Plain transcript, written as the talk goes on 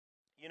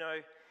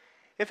know,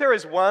 if there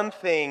is one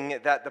thing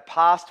that the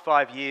past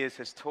 5 years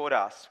has taught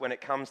us when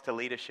it comes to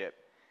leadership,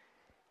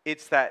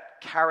 it's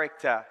that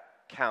character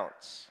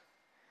counts.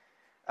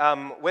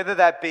 Whether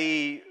that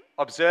be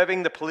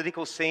observing the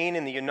political scene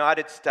in the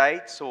United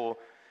States or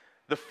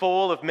the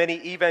fall of many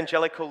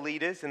evangelical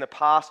leaders in the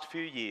past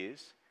few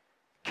years,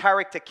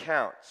 character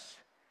counts.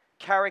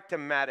 Character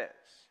matters.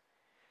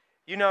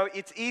 You know,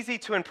 it's easy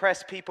to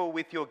impress people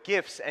with your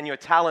gifts and your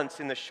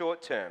talents in the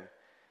short term,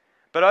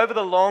 but over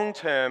the long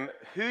term,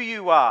 who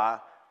you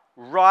are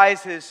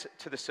rises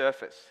to the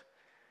surface.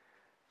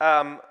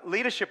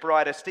 Leadership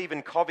writer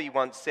Stephen Covey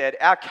once said,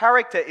 "Our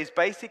character is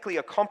basically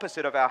a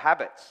composite of our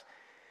habits.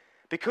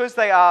 Because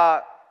they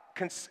are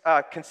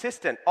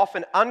consistent,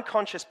 often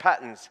unconscious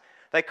patterns,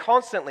 they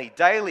constantly,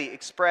 daily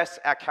express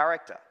our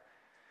character."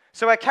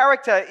 So our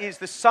character is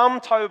the sum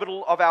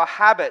total of our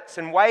habits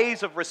and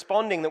ways of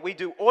responding that we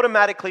do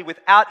automatically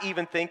without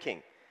even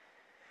thinking.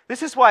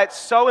 This is why it's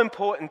so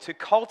important to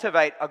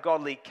cultivate a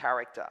godly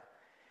character,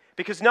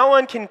 because no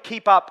one can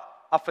keep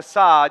up a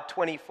facade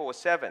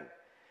 24/7.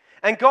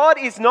 And God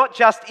is not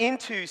just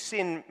into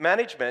sin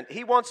management,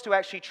 He wants to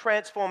actually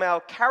transform our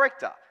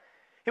character.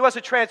 He wants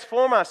to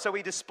transform us so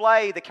we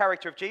display the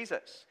character of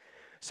Jesus,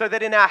 so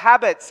that in our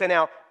habits and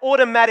our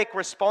automatic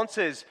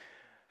responses,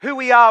 who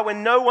we are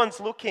when no one's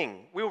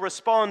looking, we'll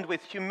respond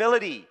with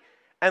humility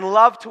and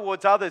love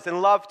towards others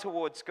and love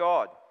towards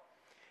God.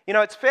 You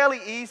know, it's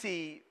fairly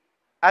easy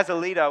as a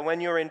leader when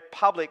you're in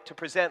public to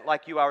present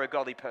like you are a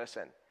godly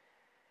person.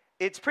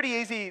 It's pretty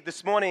easy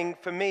this morning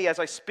for me as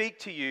I speak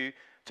to you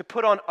to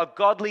put on a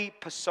godly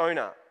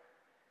persona.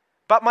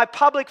 But my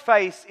public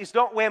face is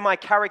not where my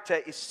character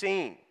is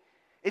seen.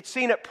 It's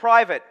seen at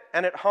private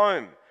and at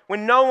home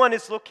when no one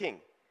is looking.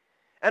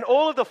 And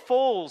all of the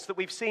falls that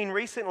we've seen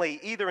recently,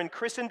 either in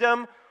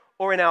Christendom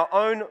or in our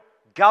own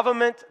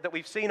government that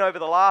we've seen over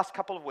the last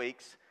couple of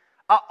weeks,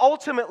 are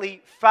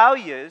ultimately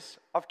failures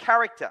of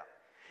character.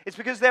 It's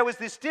because there was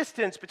this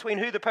distance between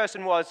who the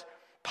person was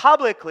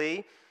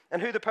publicly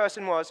and who the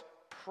person was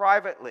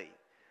privately.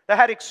 They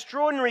had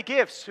extraordinary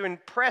gifts who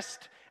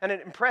impressed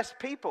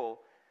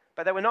people,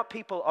 but they were not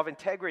people of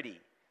integrity,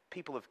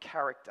 people of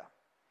character.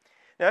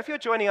 Now, if you're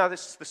joining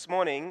us this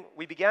morning,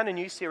 we began a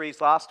new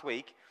series last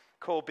week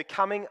called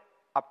Becoming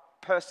a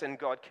Person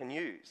God Can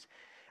Use,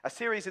 a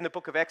series in the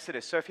book of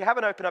Exodus. So if you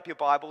haven't opened up your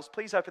Bibles,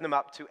 please open them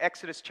up to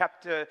Exodus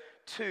chapter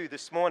 2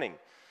 this morning.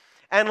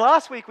 And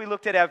last week we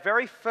looked at our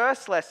very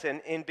first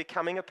lesson in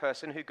becoming a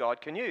person who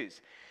God can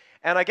use.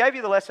 And I gave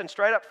you the lesson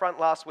straight up front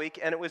last week,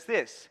 and it was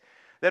this,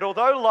 that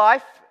although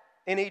life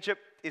in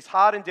Egypt is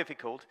hard and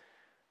difficult,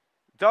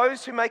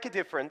 those who make a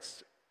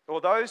difference,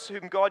 or those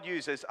whom God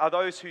uses, are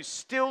those who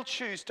still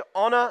choose to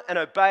honor and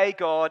obey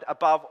God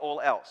above all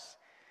else.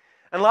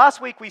 And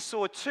last week we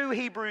saw two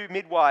Hebrew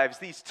midwives,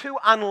 these two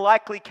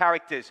unlikely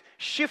characters,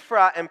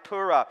 Shiphrah and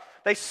Puah.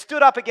 They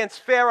stood up against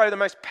Pharaoh, the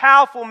most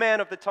powerful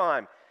man of the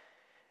time.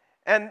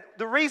 And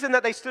the reason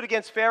that they stood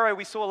against Pharaoh,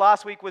 we saw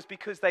last week, was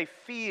because they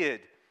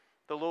feared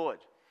the Lord.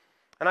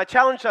 And I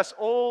challenged us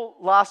all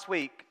last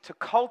week to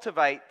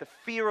cultivate the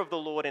fear of the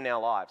Lord in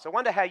our lives. I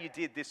wonder how you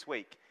did this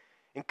week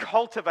in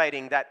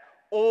cultivating that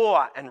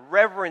awe and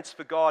reverence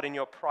for God in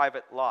your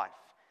private life.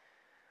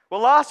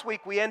 Well, last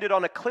week we ended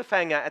on a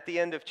cliffhanger at the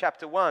end of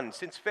chapter 1.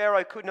 Since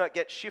Pharaoh could not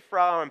get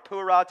Shiphrah and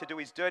Puah to do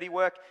his dirty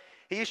work,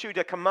 he issued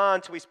a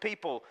command to his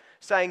people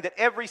saying that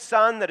every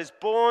son that is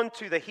born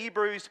to the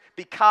Hebrews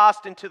be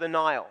cast into the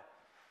Nile.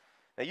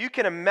 Now you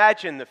can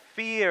imagine the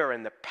fear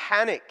and the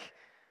panic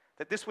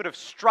that this would have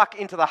struck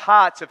into the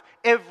hearts of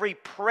every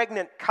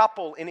pregnant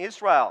couple in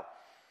Israel.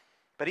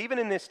 But even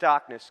in this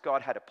darkness,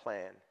 God had a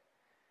plan.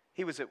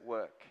 He was at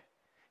work.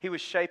 He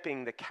was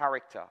shaping the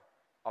character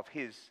of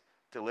his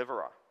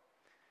deliverer.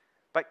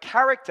 But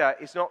character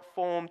is not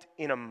formed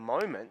in a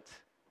moment.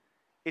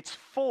 It's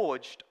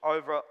forged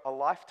over a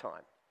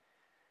lifetime.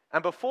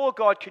 And before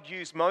God could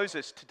use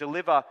Moses to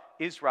deliver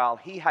Israel,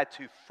 he had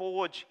to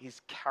forge his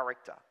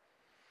character.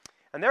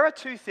 And there are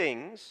two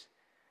things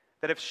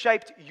that have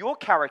shaped your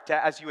character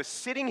as you are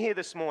sitting here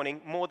this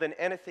morning more than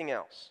anything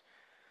else.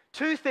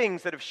 Two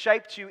things that have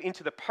shaped you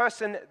into the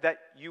person that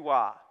you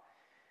are.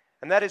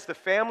 And that is the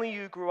family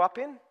you grew up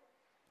in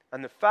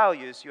and the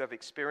failures you have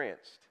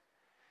experienced.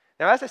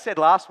 Now, as I said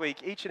last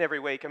week, each and every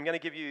week, I'm going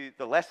to give you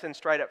the lesson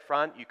straight up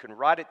front. You can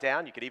write it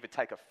down. You could even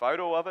take a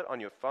photo of it on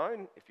your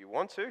phone if you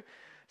want to,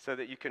 so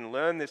that you can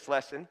learn this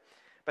lesson.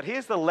 But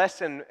here's the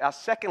lesson, our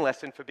second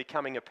lesson for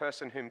becoming a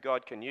person whom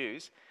God can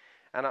use.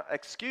 And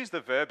excuse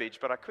the verbiage,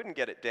 but I couldn't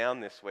get it down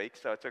this week,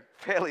 so it's a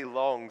fairly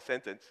long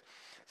sentence.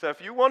 So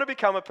if you want to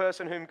become a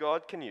person whom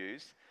God can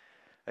use,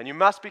 then you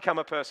must become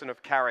a person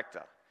of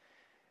character.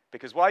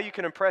 Because while you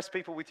can impress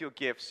people with your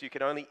gifts, you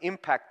can only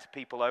impact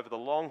people over the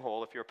long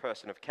haul if you're a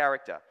person of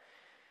character.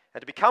 And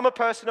to become a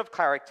person of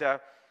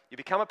character, you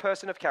become a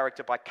person of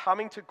character by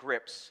coming to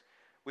grips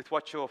with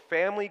what your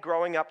family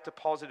growing up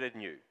deposited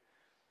in you,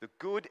 the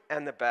good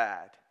and the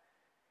bad.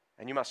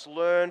 And you must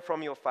learn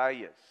from your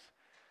failures.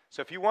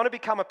 So if you want to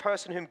become a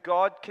person whom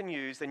God can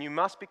use, then you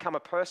must become a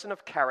person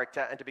of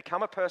character. And to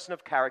become a person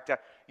of character,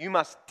 you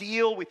must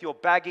deal with your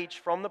baggage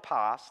from the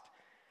past,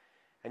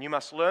 and you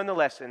must learn the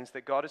lessons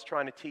that God is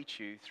trying to teach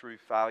you through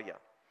failure.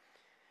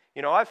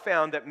 You know, I've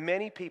found that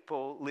many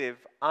people live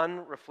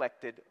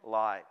unreflected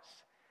lives.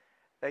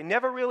 They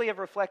never really have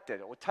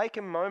reflected or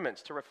taken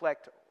moments to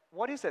reflect,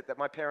 what is it that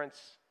my parents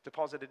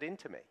deposited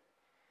into me?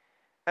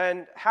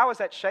 And how has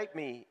that shaped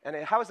me? And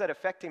how is that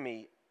affecting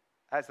me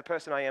as the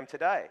person I am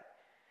today?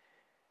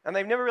 And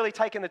they've never really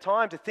taken the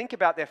time to think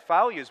about their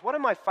failures. What are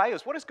my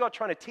failures? What is God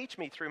trying to teach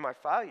me through my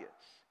failures?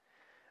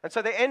 And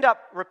so they end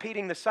up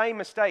repeating the same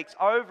mistakes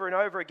over and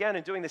over again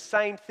and doing the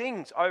same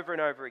things over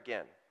and over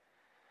again.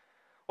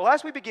 Well,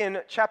 as we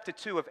begin chapter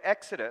 2 of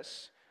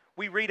Exodus,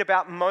 we read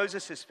about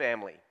Moses'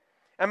 family.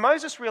 And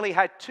Moses really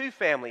had two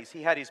families.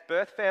 He had his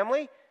birth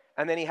family,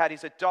 and then he had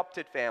his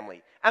adopted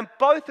family. And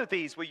both of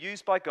these were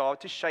used by God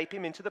to shape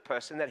him into the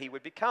person that he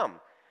would become.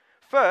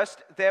 First,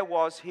 there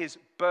was his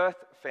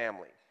birth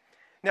family.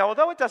 Now,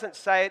 although it doesn't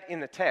say it in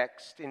the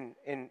text,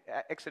 in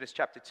Exodus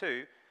chapter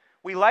 2,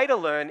 we later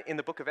learn in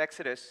the book of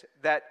Exodus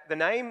that the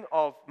name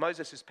of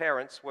Moses'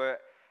 parents were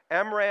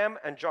Amram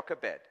and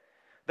Jochebed.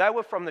 They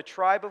were from the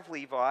tribe of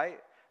Levi,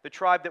 the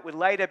tribe that would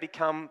later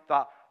become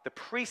the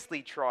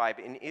priestly tribe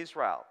in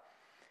Israel.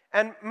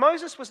 And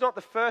Moses was not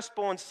the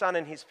firstborn son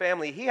in his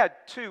family. He had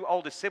two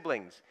older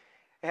siblings.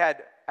 He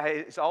had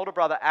his older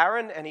brother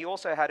Aaron, and he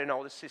also had an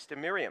older sister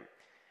Miriam.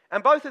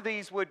 And both of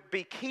these would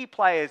be key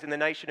players in the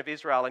nation of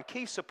Israel and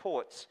key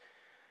supports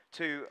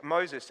to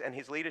Moses and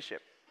his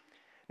leadership.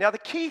 Now, the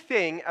key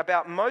thing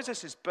about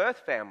Moses' birth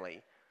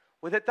family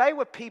was that they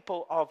were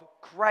people of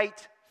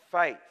great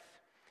faith.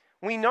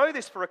 We know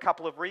this for a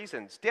couple of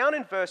reasons. Down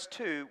in verse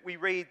 2, we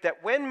read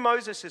that when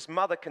Moses'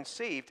 mother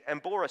conceived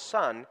and bore a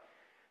son,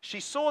 she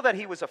saw that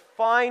he was a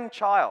fine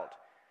child,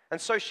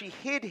 and so she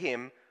hid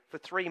him for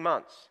 3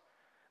 months.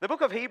 The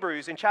book of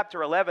Hebrews in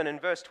chapter 11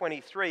 and verse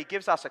 23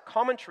 gives us a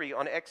commentary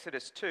on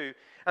Exodus 2,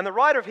 and the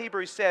writer of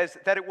Hebrews says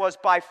that it was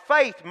by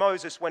faith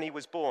Moses, when he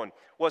was born,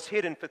 was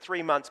hidden for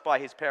 3 months by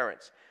his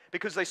parents,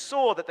 because they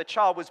saw that the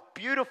child was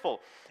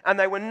beautiful, and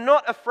they were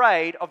not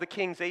afraid of the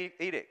king's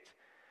edict.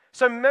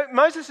 So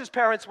Moses'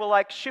 parents were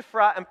like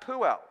Shiphrah and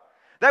Puel.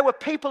 They were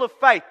people of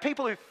faith,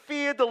 people who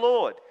feared the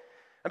Lord.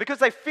 And because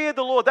they feared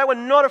the Lord, they were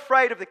not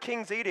afraid of the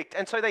king's edict,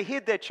 and so they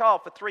hid their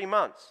child for 3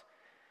 months.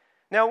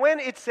 Now, when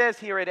it says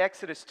here in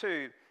Exodus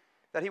 2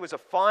 that he was a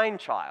fine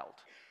child,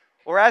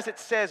 or as it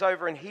says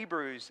over in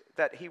Hebrews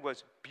that he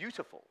was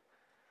beautiful,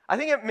 I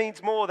think it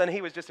means more than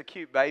he was just a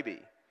cute baby.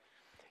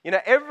 You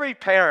know, every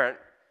parent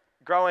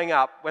growing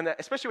up,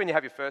 especially when you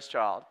have your first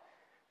child,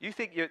 you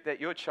think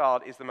that your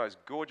child is the most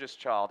gorgeous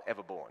child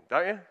ever born,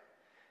 don't you?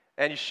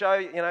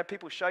 And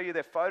people show you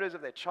their photos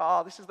of their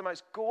child. This is the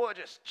most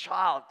gorgeous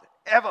child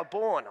ever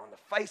born on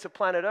the face of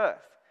planet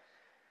Earth.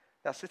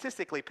 Now,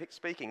 statistically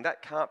speaking,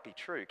 that can't be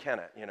true, can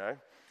it,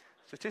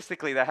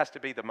 Statistically, that has to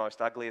be the most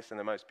ugliest and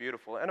the most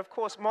beautiful. And of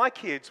course, my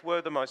kids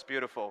were the most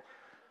beautiful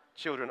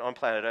children on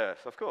planet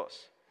Earth, of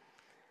course.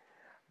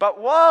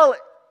 But while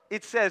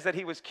it says that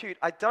he was cute,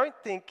 I don't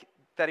think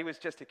that he was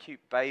just a cute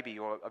baby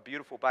or a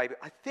beautiful baby.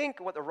 I think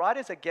what the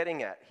writers are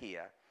getting at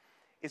here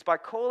is by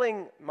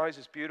calling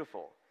Moses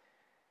beautiful,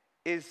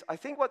 I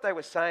think what they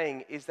were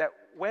saying is that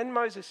when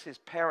Moses'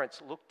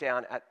 parents looked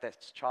down at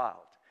this child,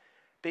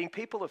 being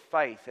people of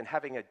faith and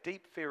having a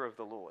deep fear of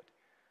the Lord,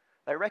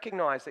 they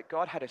recognized that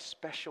God had a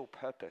special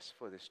purpose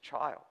for this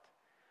child.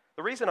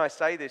 The reason I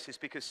say this is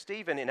because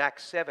Stephen in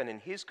Acts 7, in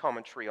his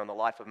commentary on the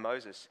life of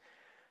Moses,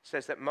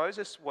 says that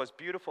Moses was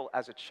beautiful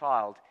as a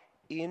child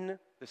in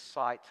the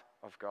sight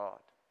of God.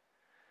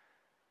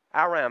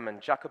 Aram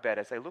and Jochebed,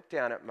 as they looked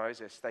down at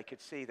Moses, they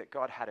could see that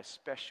God had a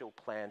special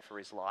plan for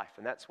his life,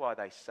 and that's why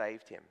they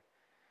saved him.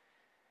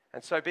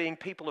 And so being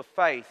people of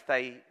faith,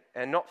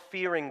 and not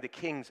fearing the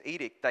king's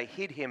edict, they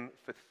hid him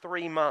for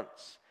 3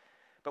 months.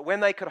 But when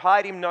they could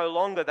hide him no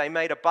longer, they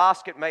made a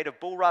basket made of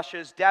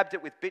bulrushes, dabbed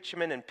it with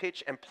bitumen and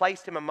pitch, and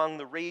placed him among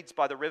the reeds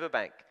by the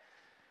riverbank.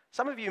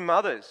 Some of you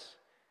mothers,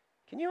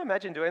 can you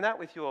imagine doing that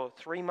with your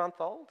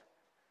 3-month-old?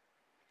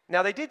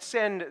 Now, they did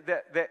send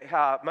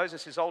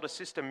Moses' older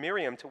sister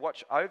Miriam to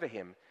watch over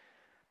him,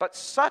 but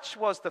such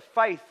was the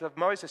faith of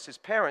Moses'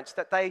 parents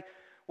that they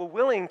were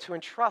willing to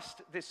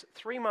entrust this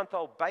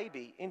 3-month-old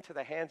baby into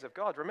the hands of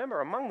God.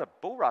 Remember, among the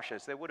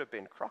bulrushes, there would have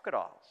been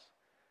crocodiles.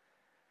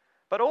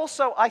 But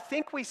also, I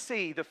think we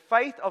see the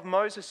faith of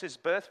Moses'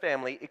 birth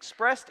family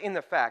expressed in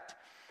the fact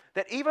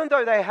that even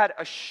though they had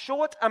a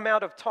short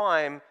amount of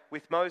time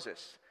with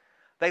Moses,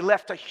 they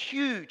left a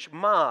huge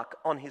mark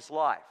on his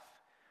life.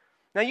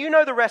 Now, you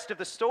know the rest of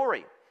the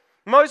story.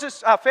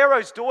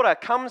 Pharaoh's daughter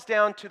comes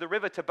down to the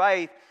river to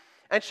bathe,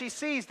 and she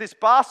sees this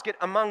basket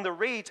among the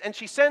reeds, and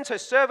she sends her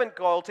servant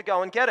girl to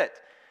go and get it.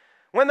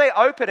 When they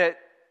open it,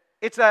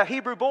 it's a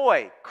Hebrew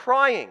boy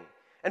crying,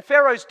 and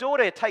Pharaoh's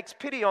daughter takes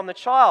pity on the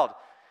child.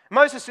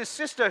 Moses'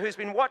 sister, who's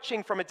been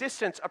watching from a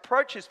distance,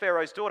 approaches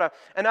Pharaoh's daughter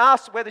and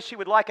asks whether she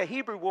would like a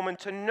Hebrew woman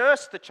to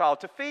nurse the child,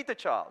 to feed the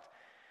child.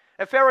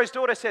 And Pharaoh's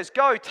daughter says,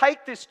 "Go,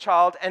 take this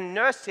child and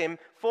nurse him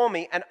for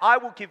me, and I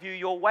will give you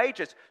your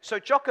wages." So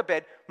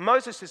Jochebed,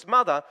 Moses'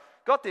 mother,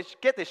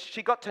 get this,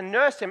 she got to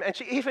nurse him, and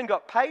she even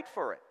got paid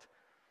for it.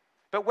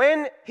 But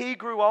when he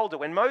grew older,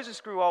 when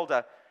Moses grew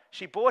older,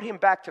 she brought him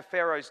back to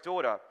Pharaoh's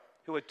daughter,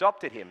 who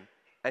adopted him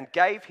and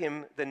gave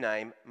him the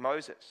name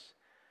Moses.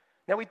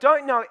 Now, we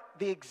don't know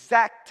the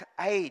exact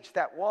age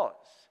that was.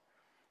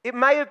 It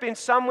may have been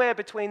somewhere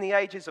between the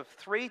ages of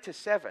 3 to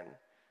 7.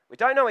 We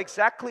don't know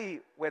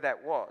exactly where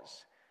that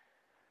was.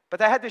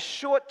 But they had this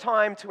short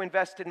time to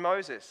invest in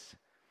Moses.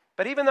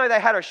 But even though they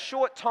had a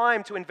short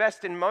time to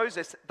invest in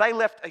Moses, they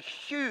left a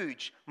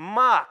huge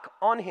mark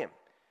on him.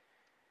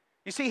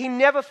 You see, he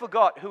never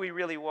forgot who he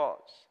really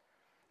was.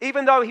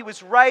 Even though he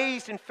was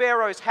raised in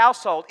Pharaoh's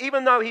household,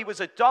 even though he was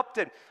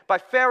adopted by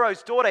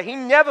Pharaoh's daughter, he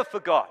never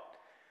forgot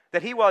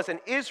that he was an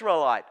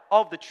Israelite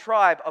of the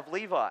tribe of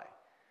Levi.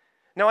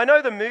 Now, I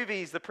know the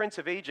movies The Prince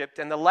of Egypt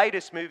and the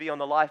latest movie on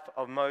the life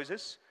of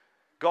Moses,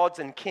 Gods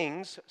and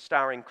Kings,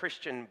 starring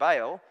Christian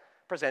Bale,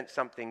 present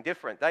something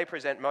different. They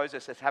present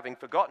Moses as having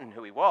forgotten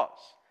who he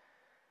was.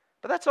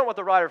 But that's not what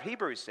the writer of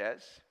Hebrews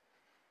says.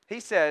 He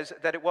says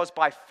that it was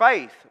by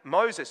faith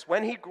Moses,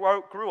 when he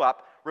grew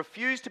up,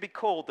 refused to be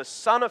called the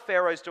son of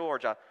Pharaoh's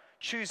daughter,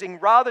 choosing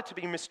rather to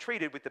be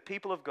mistreated with the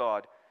people of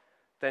God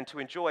than to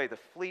enjoy the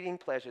fleeting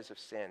pleasures of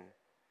sin.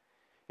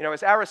 You know,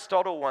 as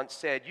Aristotle once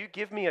said, "You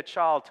give me a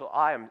child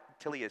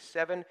till he is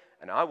 7,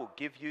 and I will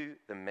give you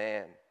the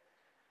man."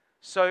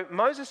 So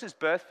Moses'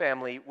 birth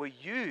family were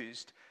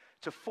used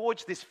to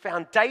forge this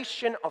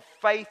foundation of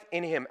faith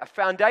in him, a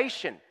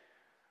foundation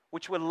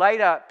which would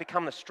later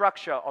become the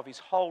structure of his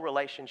whole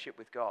relationship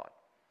with God.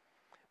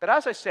 But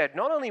as I said,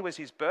 not only was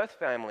his birth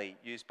family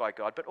used by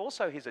God, but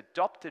also his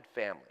adopted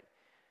family,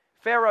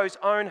 Pharaoh's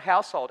own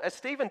household. As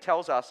Stephen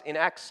tells us in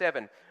Acts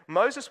 7,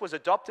 Moses was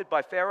adopted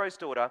by Pharaoh's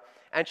daughter,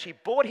 and she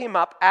brought him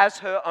up as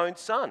her own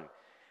son.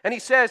 And he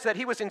says that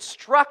he was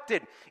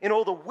instructed in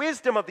all the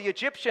wisdom of the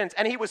Egyptians,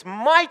 and he was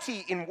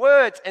mighty in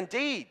words and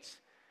deeds.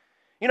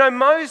 You know,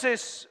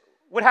 Moses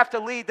would have to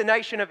lead the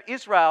nation of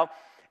Israel,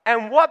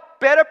 and what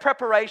better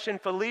preparation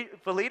for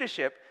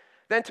leadership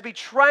than to be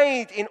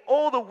trained in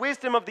all the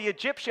wisdom of the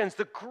Egyptians,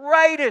 the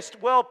greatest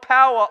world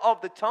power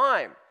of the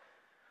time.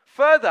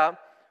 Further,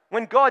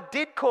 when God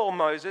did call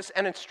Moses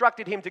and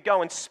instructed him to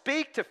go and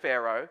speak to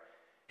Pharaoh,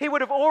 he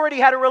would have already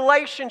had a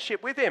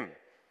relationship with him,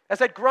 as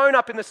they'd grown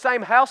up in the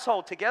same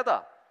household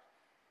together.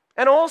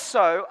 And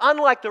also,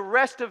 unlike the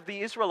rest of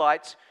the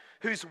Israelites,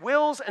 whose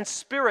wills and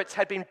spirits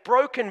had been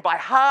broken by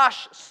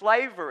harsh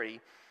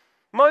slavery,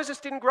 Moses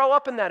didn't grow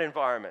up in that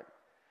environment.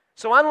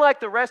 So unlike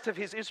the rest of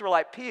his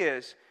Israelite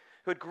peers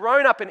who had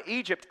grown up in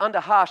Egypt under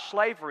harsh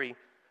slavery,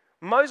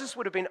 Moses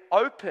would have been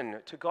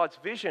open to God's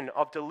vision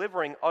of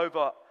delivering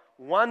over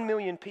 1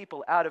 million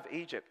people out of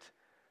Egypt,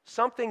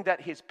 something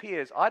that his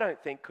peers, I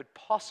don't think, could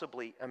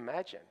possibly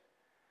imagine.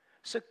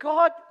 So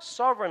God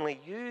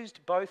sovereignly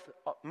used both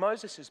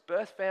Moses'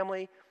 birth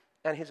family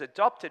and his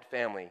adopted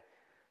family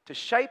to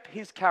shape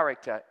his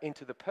character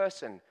into the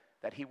person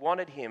that he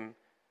wanted him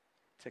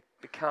to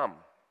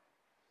become.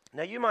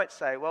 Now you might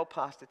say, "Well,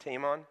 Pastor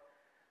Timon,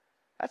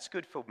 that's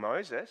good for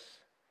Moses.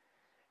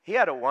 He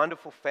had a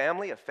wonderful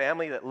family, a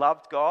family that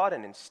loved God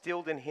and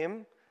instilled in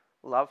him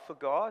love for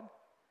God.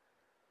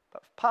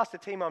 But Pastor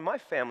Timon, my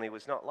family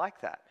was not like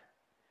that.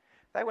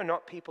 They were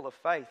not people of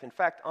faith. In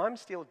fact, I'm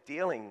still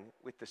dealing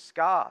with the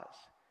scars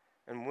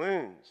and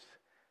wounds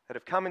that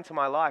have come into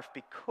my life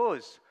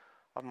because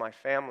of my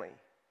family."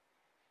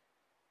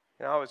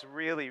 You know, I was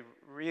really,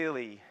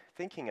 really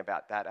thinking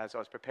about that as I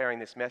was preparing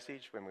this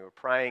message when we were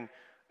praying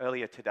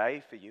earlier today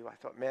for you. I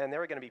thought, man,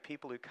 there are going to be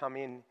people who come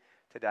in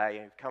today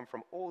and come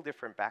from all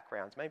different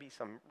backgrounds. Maybe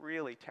some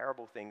really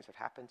terrible things have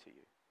happened to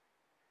you.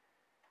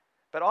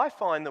 But I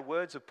find the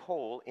words of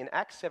Paul in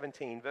Acts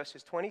 17,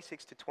 verses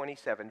 26 to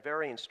 27,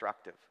 very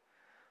instructive.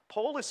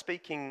 Paul is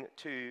speaking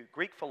to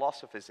Greek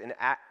philosophers in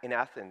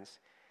Athens,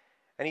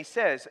 and he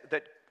says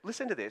that,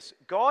 listen to this,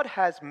 God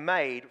has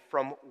made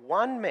from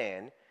one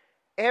man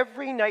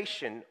every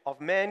nation of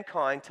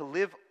mankind to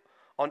live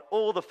on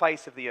all the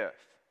face of the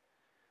earth.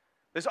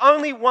 There's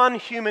only one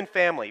human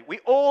family. We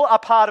all are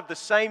part of the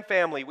same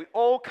family. We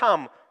all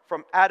come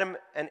from Adam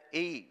and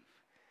Eve.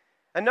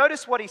 And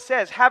notice what he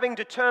says, having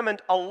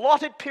determined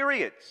allotted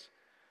periods.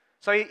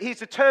 So he's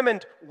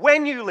determined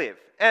when you live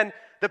and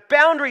the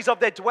boundaries of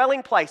their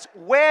dwelling place,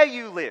 where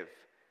you live.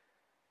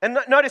 And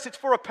notice it's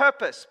for a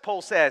purpose,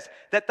 Paul says,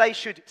 that they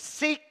should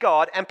seek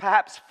God and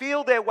perhaps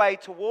feel their way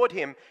toward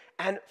him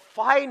and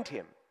find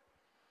him.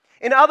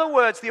 In other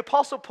words, the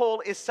Apostle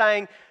Paul is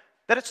saying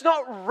that it's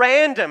not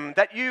random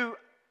that you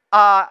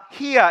are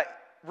here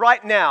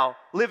right now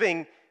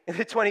living in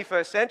the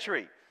 21st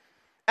century.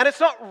 And it's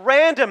not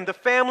random, the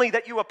family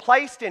that you were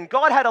placed in.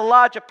 God had a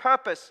larger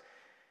purpose.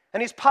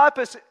 And his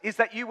purpose is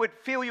that you would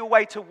feel your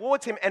way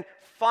towards him and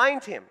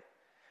find him.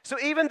 So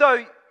even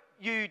though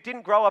you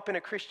didn't grow up in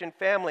a Christian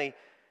family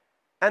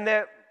and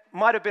there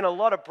might have been a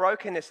lot of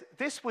brokenness,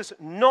 this was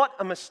not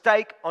a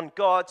mistake on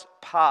God's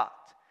part.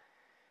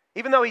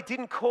 Even though he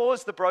didn't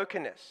cause the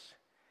brokenness,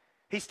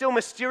 He still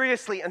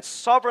mysteriously and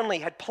sovereignly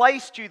had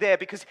placed you there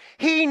because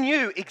he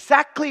knew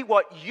exactly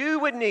what you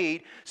would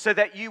need so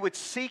that you would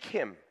seek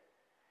him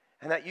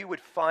and that you would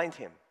find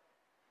him.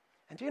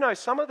 And do you know,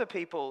 some of the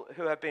people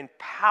who have been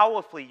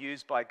powerfully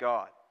used by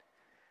God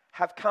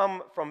have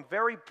come from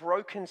very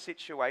broken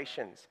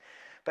situations.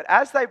 But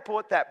as they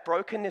brought that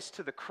brokenness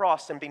to the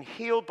cross and been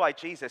healed by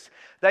Jesus,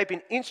 they've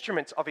been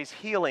instruments of his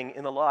healing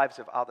in the lives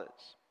of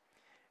others.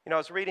 You know, I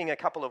was reading a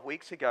couple of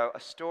weeks ago a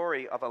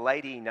story of a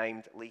lady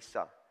named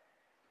Lisa.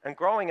 And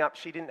growing up,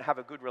 she didn't have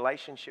a good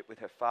relationship with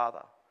her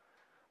father.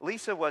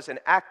 Lisa was an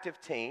active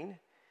teen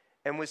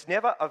and was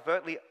never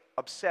overtly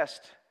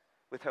obsessed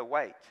with her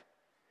weight.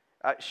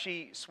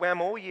 She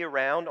swam all year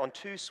round on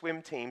 2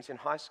 swim teams in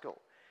high school.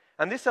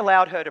 And this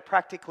allowed her to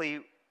practically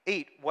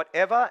eat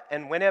whatever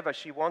and whenever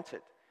she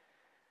wanted.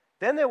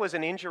 Then there was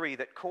an injury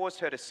that caused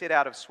her to sit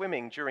out of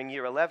swimming during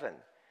year 11.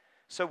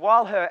 So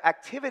while her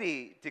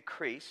activity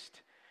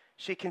decreased,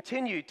 she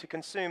continued to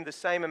consume the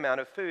same amount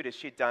of food as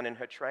she'd done in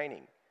her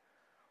training.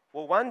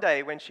 Well, one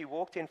day when she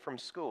walked in from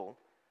school,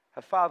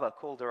 her father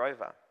called her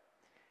over.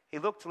 He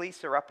looked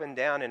Lisa up and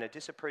down in a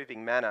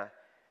disapproving manner,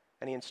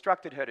 and he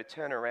instructed her to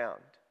turn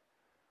around.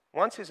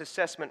 Once his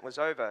assessment was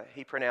over,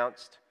 he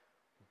pronounced,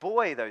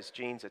 "Boy, those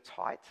jeans are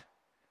tight.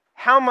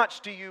 How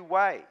much do you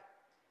weigh?"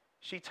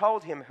 She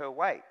told him her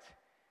weight.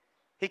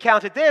 He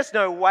countered, "There's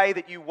no way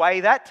that you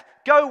weigh that.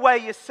 Go weigh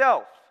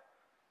yourself."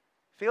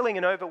 Feeling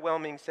an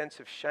overwhelming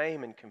sense of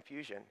shame and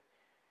confusion,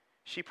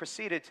 she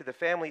proceeded to the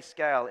family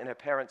scale in her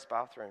parents'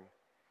 bathroom.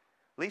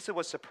 Lisa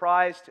was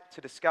surprised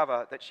to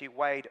discover that she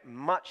weighed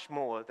much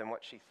more than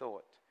what she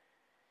thought.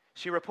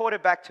 She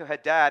reported back to her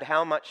dad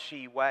how much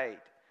she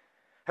weighed.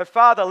 Her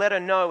father let her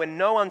know in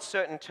no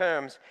uncertain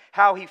terms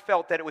how he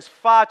felt that it was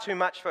far too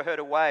much for her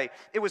to weigh.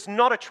 It was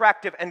not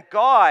attractive, and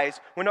guys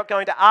were not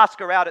going to ask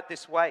her out at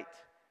this weight.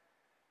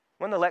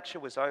 When the lecture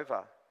was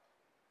over,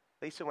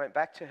 Lisa went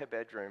back to her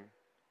bedroom.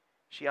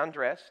 She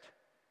undressed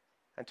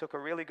and took a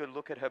really good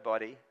look at her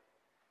body.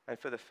 And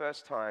for the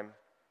first time,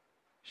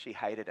 she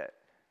hated it.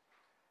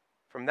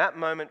 From that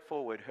moment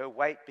forward, her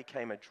weight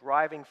became a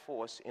driving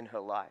force in her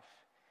life.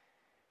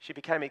 She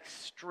became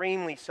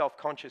extremely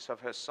self-conscious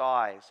of her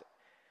size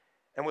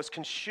and was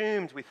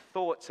consumed with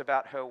thoughts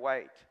about her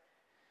weight.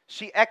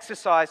 She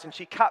exercised and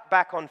she cut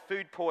back on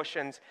food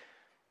portions,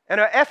 and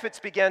her efforts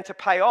began to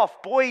pay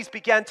off. Boys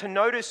began to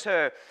notice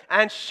her,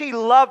 and she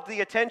loved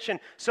the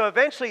attention. So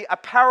eventually a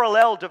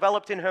parallel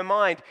developed in her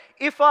mind.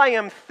 If I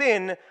am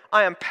thin,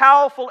 I am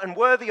powerful and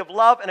worthy of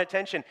love and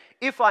attention.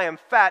 If I am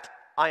fat,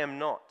 I am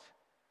not.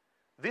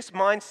 This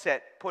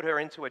mindset put her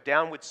into a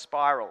downward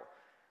spiral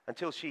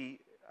until she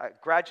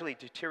gradually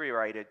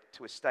deteriorated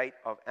to a state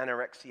of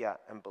anorexia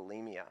and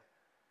bulimia.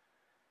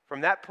 From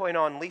that point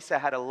on, Lisa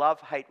had a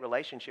love-hate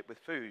relationship with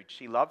food.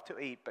 She loved to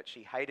eat, but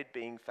she hated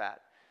being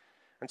fat.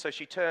 And so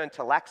she turned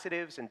to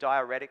laxatives and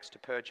diuretics to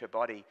purge her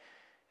body.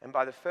 And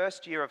by the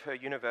first year of her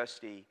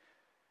university,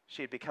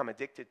 she had become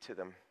addicted to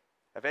them.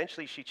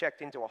 Eventually, she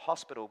checked into a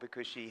hospital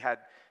because she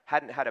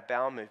hadn't had a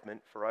bowel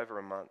movement for over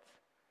a month.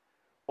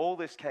 All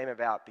this came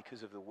about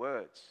because of the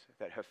words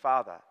that her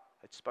father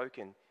had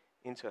spoken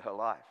into her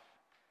life.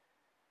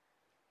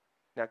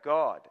 Now,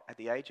 God, at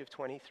the age of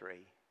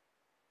 23,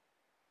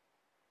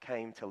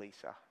 came to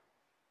Lisa,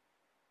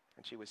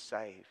 and she was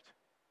saved,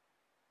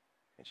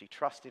 and she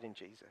trusted in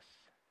Jesus.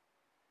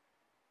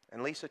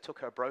 And Lisa took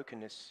her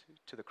brokenness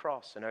to the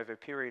cross, and over a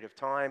period of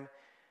time,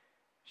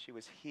 she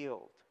was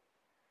healed.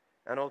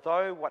 And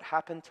although what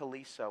happened to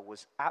Lisa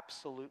was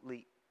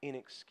absolutely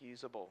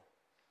inexcusable,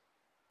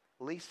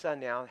 Lisa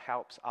now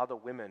helps other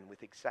women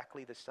with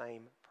exactly the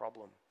same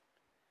problem.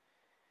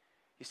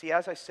 You see,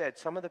 as I said,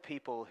 some of the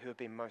people who have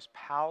been most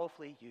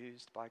powerfully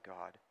used by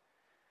God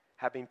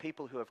have been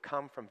people who have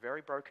come from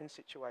very broken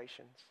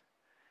situations.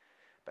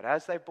 But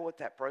as they brought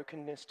that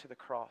brokenness to the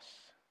cross,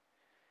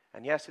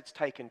 and yes, it's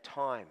taken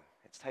time,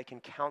 it's taken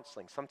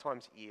counseling,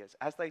 sometimes years,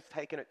 as they've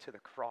taken it to the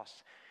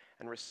cross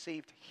and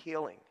received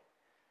healing,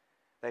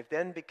 they've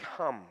then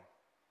become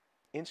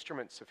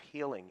instruments of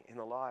healing in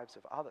the lives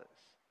of others.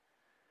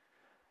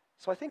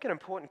 So I think an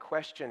important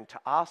question to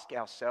ask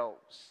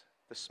ourselves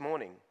this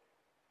morning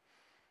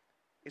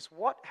is,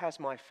 what has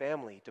my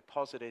family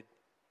deposited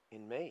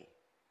in me?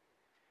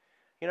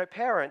 You know,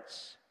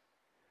 parents,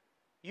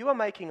 you are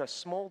making a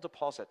small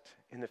deposit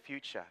in the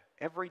future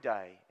every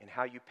day in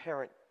how you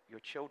parent your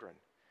children.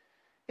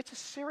 It's a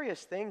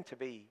serious thing to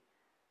be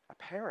a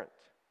parent.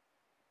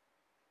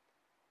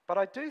 But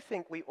I do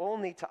think we all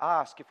need to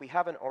ask, if we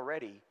haven't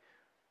already,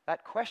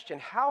 that question: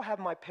 how have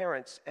my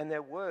parents and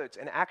their words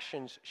and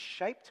actions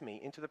shaped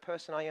me into the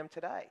person I am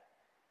today?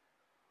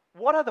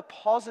 What are the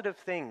positive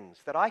things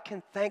that I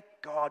can thank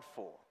God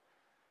for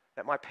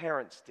that my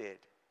parents did?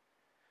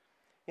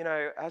 You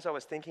know, as I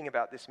was thinking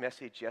about this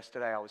message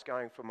yesterday, I was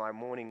going for my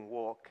morning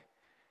walk,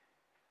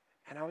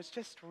 and I was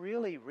just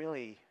really,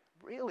 really,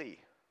 really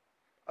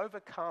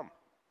overcome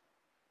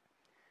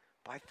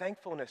by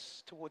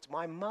thankfulness towards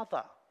my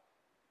mother.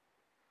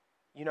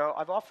 You know,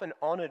 I've often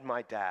honored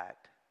my dad,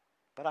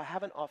 but I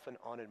haven't often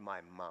honored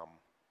my mum.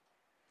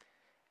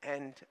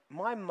 And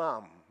my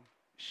mum,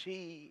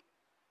 she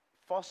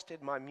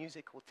fostered my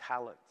musical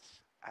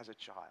talents as a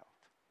child.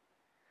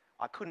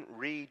 I couldn't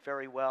read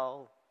very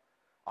well.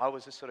 I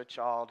was the sort of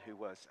child who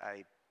was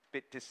a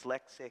bit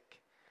dyslexic.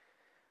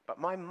 But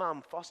my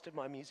mum fostered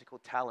my musical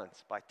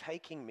talents by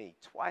taking me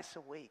twice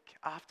a week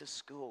after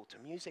school to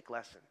music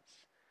lessons.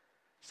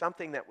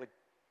 Something that would,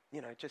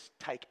 just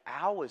take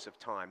hours of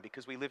time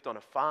because we lived on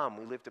a farm.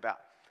 We lived about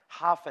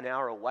half an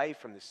hour away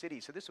from the city.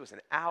 So this was an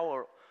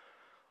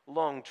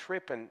hour-long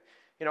trip. And,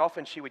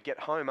 often she would get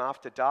home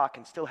after dark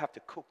and still have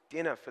to cook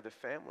dinner for the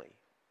family.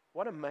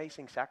 What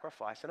amazing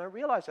sacrifice. And I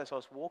realized as I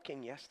was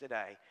walking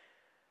yesterday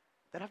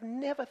that I've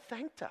never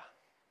thanked her.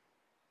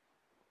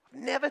 I've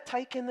never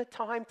taken the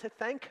time to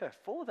thank her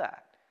for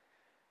that.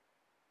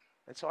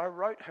 And so I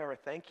wrote her a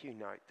thank you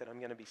note that I'm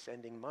going to be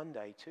sending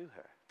Monday to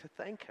her to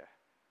thank her.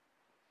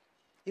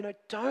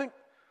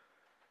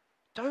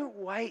 Don't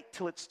wait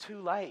till it's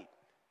too late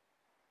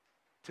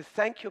to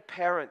thank your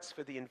parents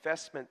for the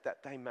investment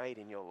that they made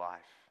in your life.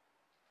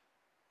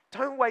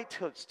 Don't wait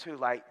till it's too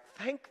late.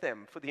 Thank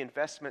them for the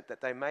investment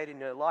that they made in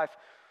your life.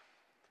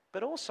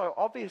 But also,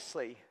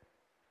 obviously,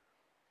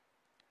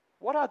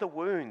 what are the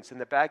wounds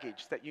and the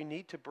baggage that you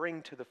need to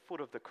bring to the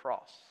foot of the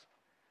cross?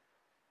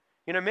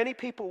 Many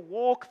people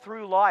walk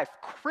through life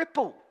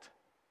crippled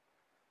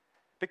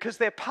because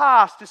their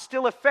past is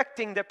still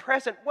affecting their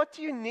present. What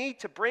do you need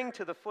to bring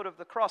to the foot of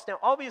the cross? Now,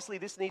 obviously,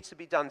 this needs to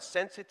be done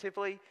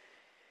sensitively.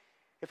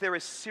 If there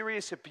is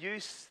serious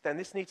abuse, then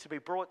this needs to be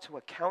brought to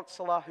a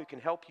counselor who can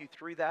help you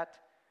through that.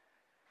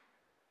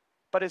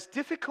 But as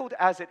difficult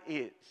as it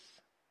is,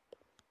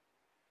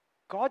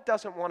 God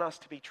doesn't want us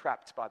to be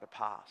trapped by the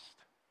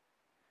past.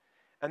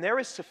 And there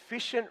is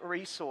sufficient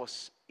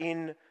resource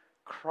in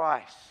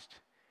Christ,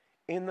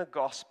 in the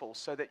gospel,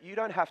 so that you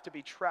don't have to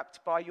be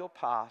trapped by your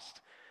past,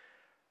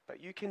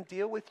 but you can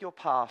deal with your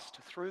past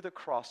through the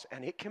cross,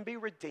 and it can be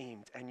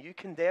redeemed, and you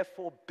can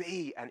therefore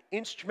be an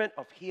instrument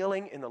of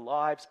healing in the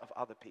lives of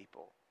other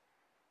people.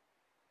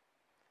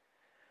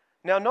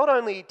 Now, not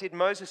only did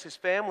Moses'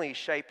 family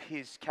shape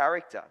his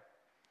character,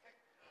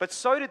 but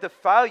so did the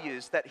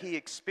failures that he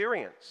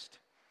experienced.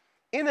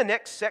 In the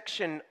next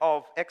section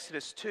of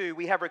Exodus 2,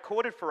 we have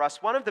recorded for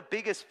us one of the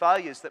biggest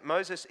failures that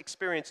Moses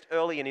experienced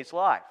early in his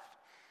life.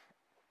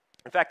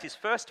 In fact, his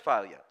first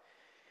failure.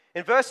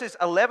 In verses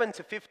 11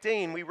 to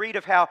 15, we read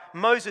of how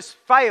Moses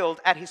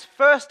failed at his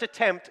first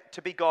attempt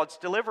to be God's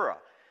deliverer.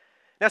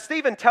 Now,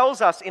 Stephen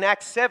tells us in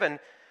Acts 7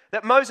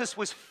 that Moses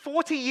was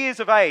 40 years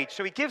of age.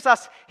 So he gives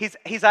us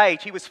his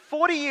age. He was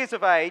 40 years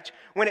of age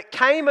when it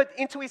came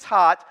into his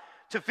heart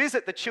to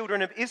visit the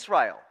children of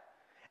Israel.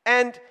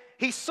 And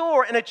he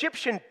saw an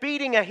Egyptian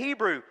beating a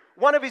Hebrew,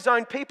 one of his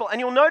own people. And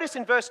you'll notice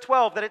in verse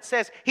 12 that it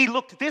says he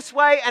looked this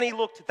way and he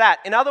looked that.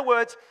 In other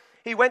words,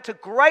 he went to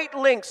great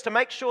lengths to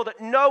make sure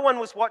that no one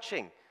was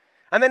watching.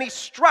 And then he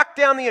struck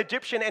down the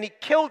Egyptian and he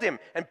killed him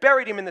and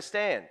buried him in the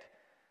sand.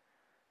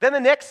 Then the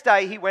next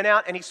day he went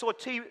out and he saw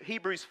two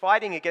Hebrews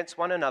fighting against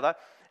one another.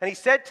 And he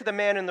said to the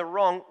man in the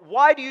wrong,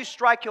 "Why do you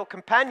strike your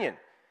companion?"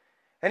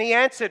 And he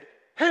answered,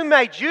 "Who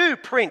made you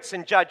prince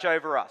and judge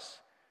over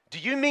us? Do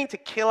you mean to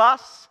kill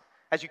us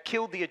as you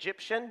killed the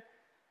Egyptian?"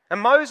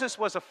 And Moses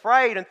was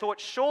afraid and thought,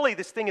 surely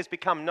this thing has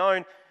become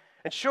known.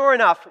 And sure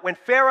enough, when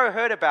Pharaoh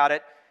heard about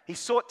it, he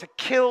sought to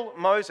kill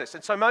Moses.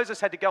 And so Moses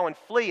had to go and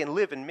flee and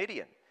live in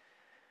Midian.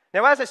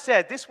 Now, as I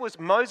said, this was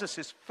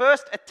Moses'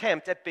 first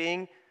attempt at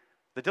being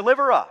the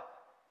deliverer.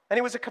 And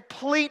it was a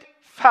complete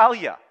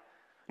failure.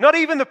 Not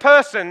even the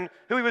person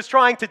who he was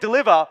trying to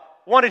deliver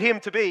wanted him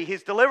to be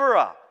his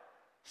deliverer.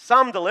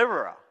 Some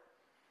deliverer.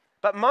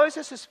 But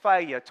Moses'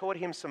 failure taught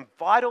him some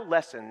vital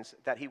lessons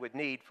that he would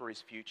need for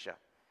his future.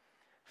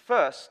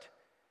 First,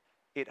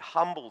 it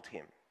humbled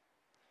him.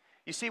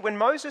 You see, when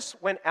Moses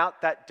went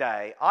out that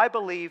day, I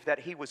believe that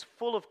he was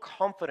full of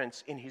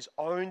confidence in his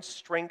own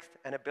strength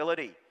and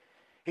ability.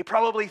 He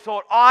probably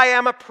thought, I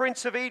am a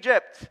prince of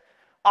Egypt.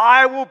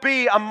 I will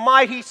be a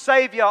mighty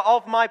savior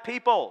of my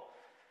people.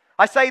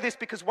 I say this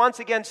because once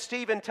again,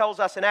 Stephen tells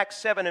us in Acts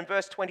 7 and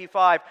verse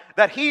 25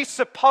 that he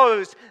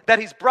supposed that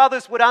his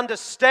brothers would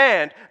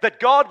understand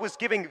that God was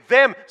giving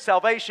them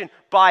salvation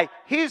by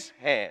his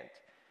hand.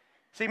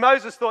 See,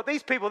 Moses thought,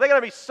 these people, they're going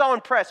to be so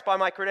impressed by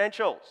my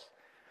credentials.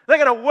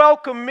 They're going to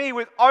welcome me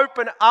with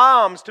open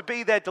arms to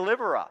be their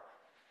deliverer.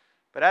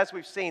 But as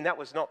we've seen, that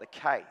was not the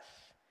case.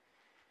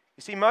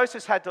 You see,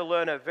 Moses had to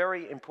learn a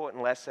very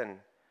important lesson,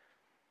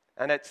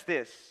 and it's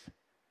this,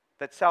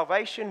 that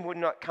salvation would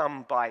not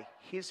come by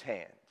his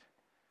hand,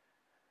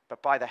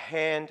 but by the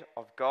hand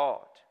of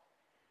God.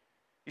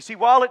 You see,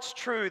 while it's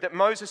true that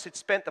Moses had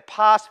spent the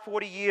past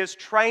 40 years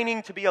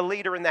training to be a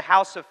leader in the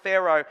house of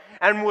Pharaoh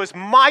and was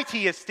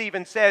mighty, as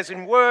Stephen says,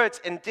 in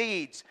words and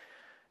deeds,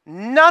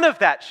 none of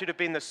that should have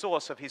been the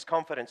source of his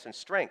confidence and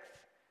strength.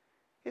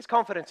 His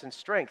confidence and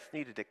strength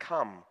needed to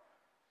come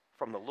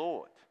from the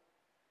Lord.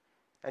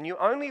 And you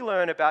only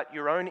learn about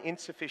your own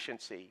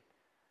insufficiency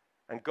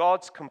and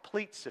God's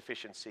complete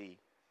sufficiency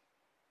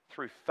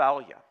through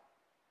failure.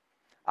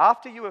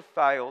 After you have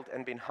failed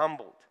and been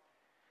humbled,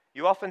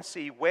 you often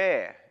see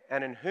where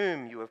and in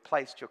whom you have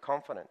placed your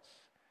confidence.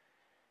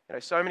 You know,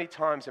 so many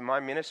times in my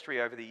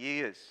ministry over the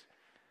years,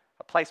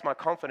 I place my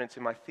confidence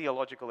in my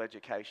theological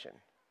education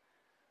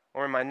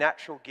or in my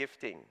natural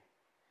gifting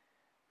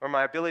or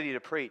my ability to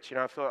preach. You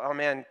know, I thought, oh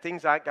man,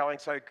 things aren't going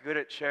so good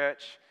at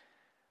church,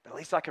 but at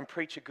least I can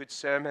preach a good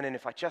sermon, and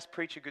if I just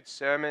preach a good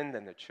sermon,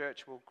 then the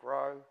church will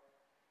grow.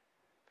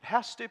 But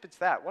how stupid's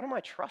that? What am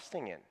I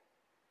trusting in?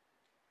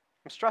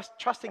 I'm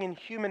trusting in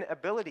human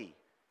ability,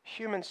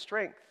 human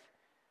strength.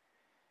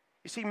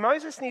 You see,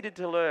 Moses needed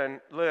to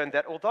learn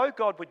that although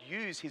God would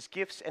use his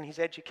gifts and his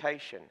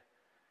education,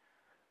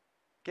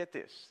 get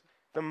this,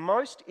 the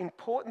most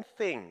important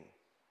thing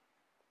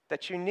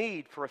that you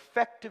need for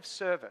effective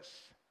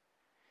service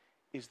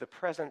is the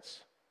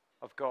presence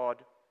of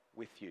God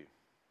with you.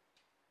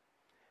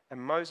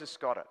 And Moses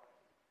got it.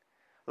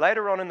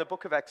 Later on in the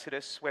book of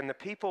Exodus, when the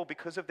people,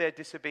 because of their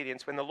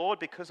disobedience, when the Lord,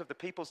 because of the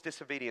people's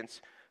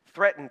disobedience,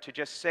 threatened to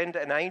just send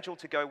an angel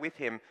to go with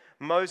him,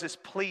 Moses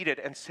pleaded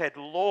and said,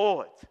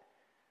 Lord,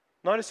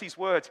 notice these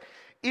words,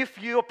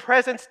 if your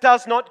presence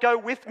does not go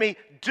with me,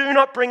 do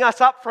not bring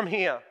us up from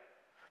here.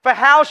 For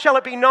how shall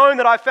it be known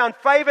that I found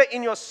favor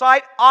in your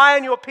sight, I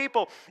and your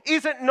people?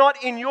 Is it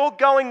not in your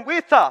going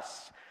with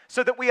us,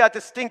 so that we are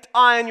distinct,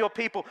 I and your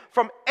people,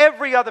 from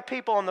every other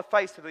people on the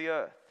face of the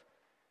earth?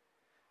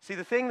 See,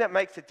 the thing that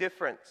makes a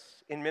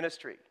difference in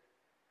ministry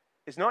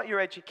is not your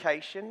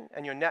education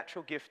and your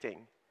natural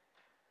gifting,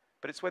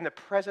 but it's when the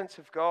presence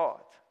of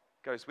God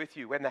goes with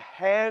you, when the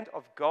hand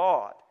of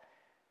God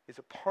is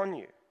upon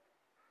you.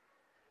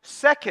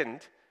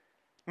 Second,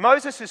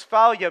 Moses'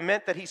 failure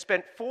meant that he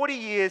spent 40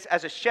 years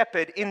as a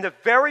shepherd in the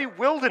very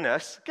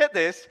wilderness, get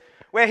this,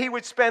 where he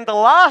would spend the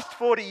last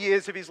 40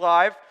 years of his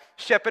life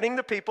shepherding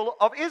the people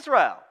of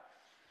Israel.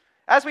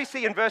 As we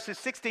see in verses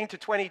 16 to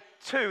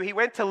 22, he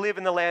went to live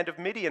in the land of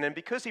Midian, and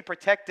because he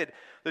protected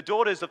the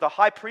daughters of the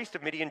high priest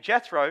of Midian,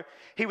 Jethro,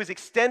 he was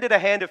extended a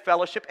hand of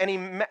fellowship, and he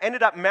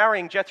ended up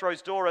marrying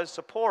Jethro's daughter,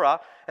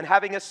 Zipporah, and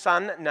having a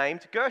son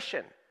named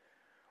Gershon.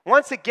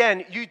 Once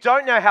again, you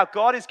don't know how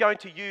God is going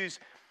to use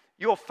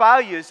your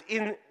failures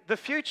in the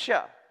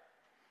future.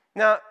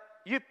 Now,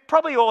 you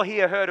probably all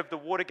here heard of the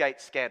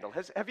Watergate scandal.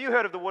 Have you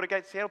heard of the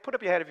Watergate scandal? Put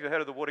up your hand if you've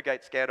heard of the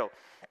Watergate scandal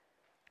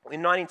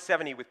in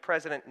 1970 with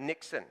President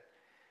Nixon.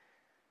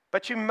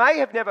 But you may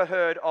have never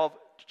heard of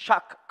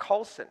Chuck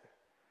Colson.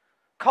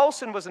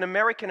 Colson was an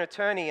American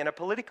attorney and a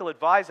political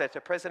advisor to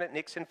President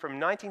Nixon from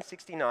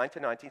 1969 to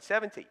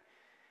 1970.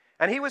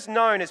 And he was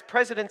known as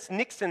President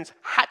Nixon's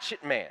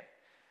hatchet man.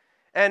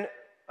 And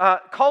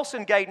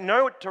Colson gained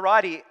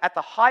notoriety at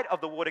the height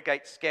of the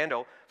Watergate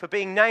scandal for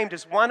being named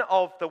as one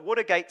of the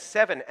Watergate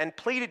Seven and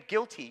pleaded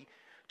guilty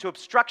to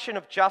obstruction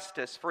of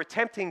justice for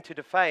attempting to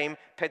defame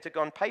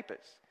Pentagon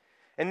Papers.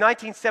 In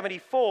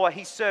 1974,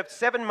 he served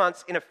 7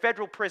 months in a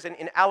federal prison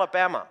in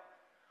Alabama.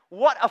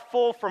 What a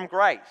fall from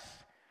grace.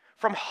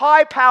 From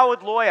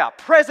high-powered lawyer,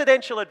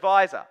 presidential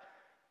advisor,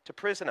 to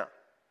prisoner.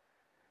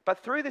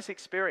 But through this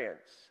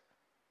experience,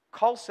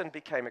 Colson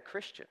became a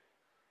Christian.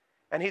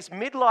 And his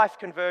midlife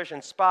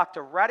conversion sparked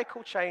a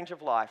radical change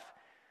of life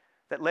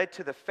that led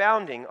to the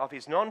founding of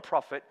his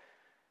non-profit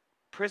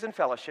Prison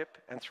Fellowship,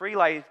 and 3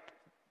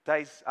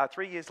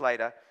 years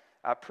later,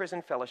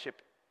 Prison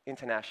Fellowship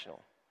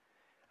International.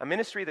 A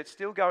ministry that's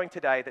still going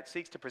today that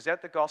seeks to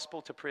present the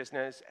gospel to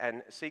prisoners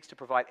and seeks to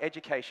provide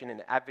education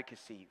and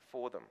advocacy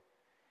for them.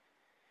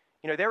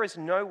 You know, there is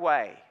no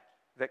way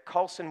that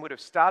Colson would have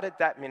started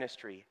that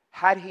ministry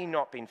had he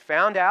not been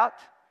found out,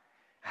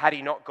 had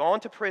he not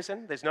gone to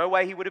prison. There's no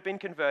way he would have been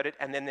converted,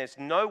 and then there's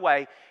no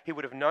way he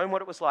would have known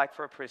what it was like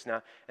for a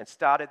prisoner and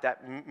started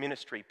that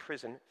ministry,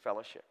 Prison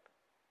Fellowship.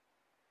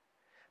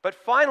 But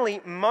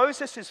finally,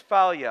 Moses'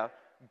 failure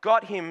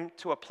got him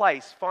to a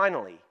place,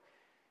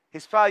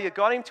 his failure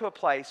got him to a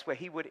place where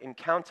he would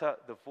encounter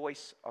the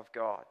voice of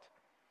God.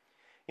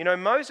 You know,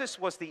 Moses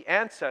was the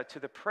answer to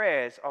the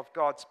prayers of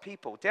God's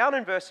people. Down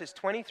in verses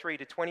 23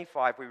 to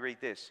 25, we read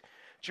this.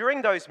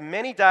 During those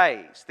many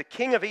days, the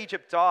king of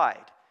Egypt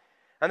died,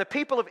 and the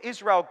people of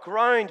Israel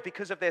groaned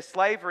because of their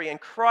slavery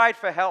and cried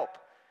for help.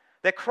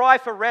 Their cry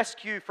for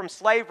rescue from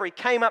slavery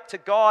came up to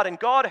God, and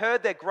God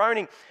heard their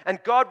groaning,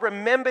 and God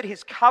remembered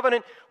his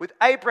covenant with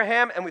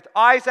Abraham and with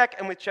Isaac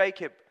and with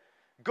Jacob.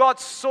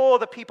 God saw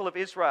the people of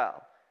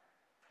Israel,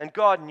 and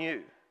God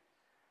knew.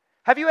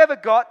 Have you ever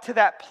got to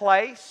that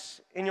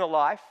place in your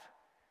life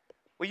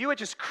where you are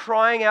just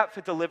crying out for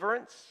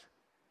deliverance?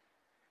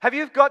 Have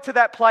you got to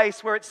that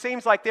place where it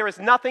seems like there is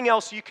nothing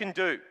else you can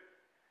do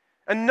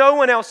and no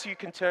one else you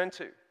can turn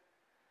to?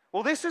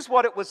 Well, this is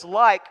what it was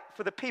like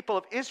for the people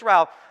of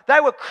Israel. They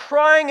were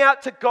crying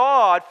out to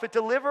God for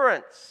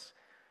deliverance.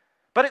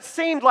 But it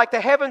seemed like the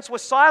heavens were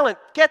silent.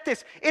 Get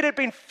this, it had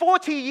been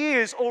 40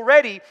 years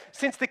already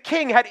since the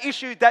king had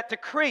issued that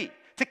decree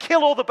to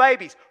kill all the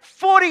babies.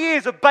 40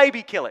 years of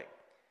baby killing.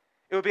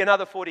 It would be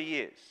another 40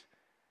 years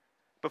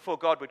before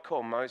God would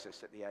call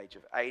Moses at the age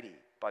of 80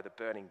 by the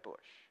burning bush.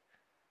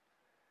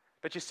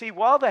 But you see,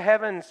 while the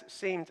heavens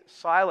seemed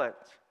silent,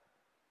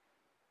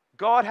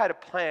 God had a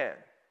plan.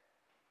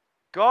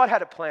 God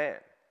had a plan.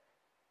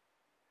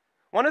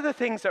 One of the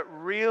things that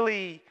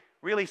really,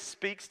 really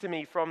speaks to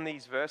me from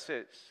these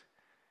verses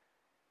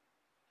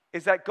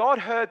is that God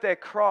heard their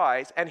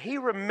cries and He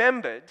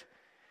remembered.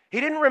 He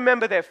didn't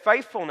remember their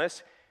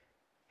faithfulness.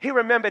 He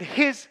remembered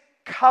His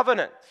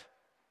covenant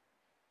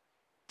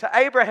to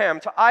Abraham,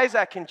 to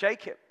Isaac, and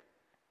Jacob.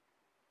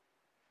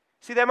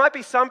 See, there might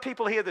be some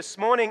people here this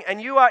morning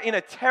and you are in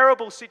a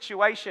terrible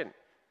situation.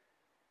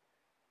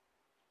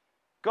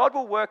 God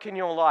will work in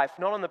your life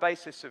not on the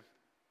basis of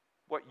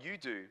what you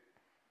do,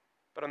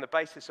 but on the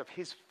basis of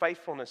His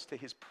faithfulness to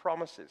His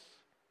promises.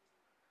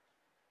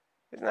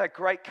 Isn't that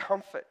great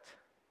comfort?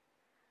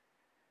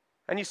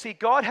 And you see,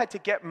 God had to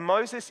get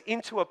Moses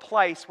into a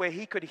place where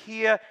he could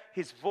hear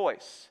His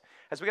voice.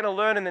 As we're going to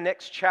learn in the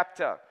next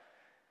chapter,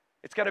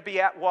 it's going to be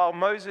while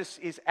Moses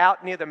is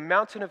out near the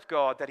mountain of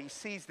God that he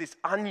sees this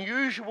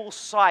unusual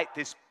sight,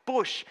 this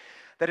bush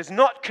that is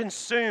not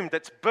consumed,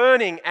 that's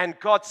burning, and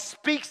God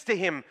speaks to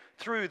him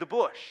through the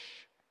bush.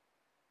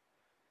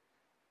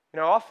 You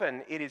know,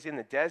 often it is in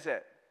the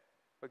desert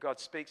where God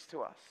speaks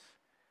to us.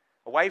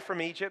 Away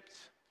from Egypt,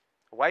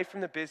 away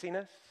from the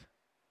busyness.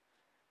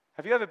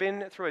 Have you ever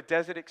been through a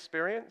desert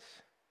experience?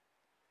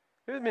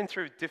 Have you ever been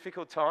through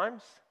difficult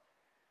times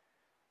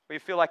where you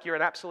feel like you're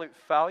an absolute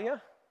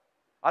failure?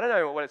 I don't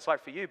know what it's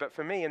like for you, but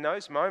for me, in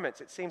those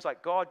moments, it seems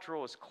like God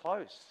draws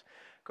close.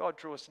 God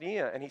draws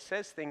near, and He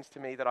says things to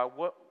me that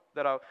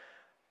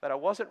I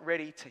wasn't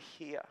ready to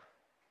hear.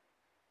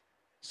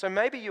 So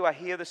maybe you are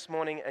here this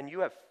morning and you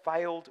have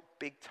failed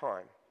big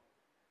time.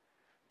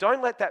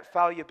 Don't let that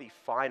failure be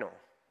final.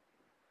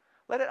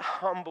 Let it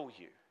humble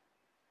you.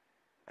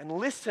 And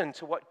listen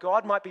to what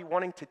God might be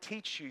wanting to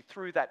teach you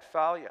through that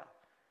failure.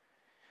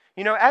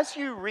 You know, as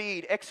you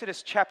read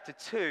Exodus chapter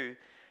 2,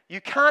 you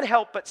can't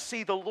help but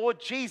see the Lord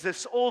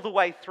Jesus all the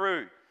way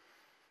through.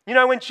 You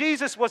know, when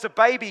Jesus was a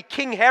baby,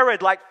 King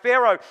Herod, like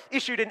Pharaoh,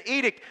 issued an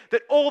edict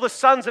that all the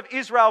sons of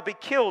Israel be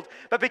killed.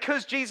 But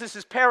because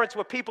Jesus' parents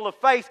were people of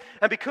faith,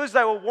 and because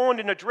they were warned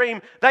in a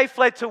dream, they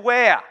fled to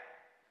where?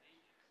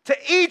 To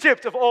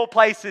Egypt, of all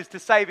places, to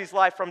save his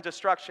life from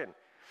destruction.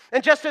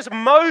 And just as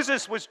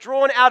Moses was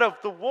drawn out of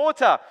the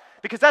water,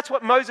 because that's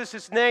what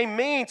Moses' name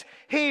means,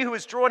 he who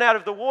was drawn out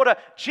of the water,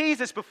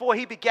 Jesus, before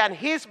he began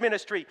his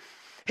ministry,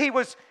 he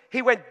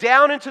went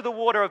down into the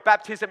water of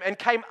baptism and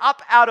came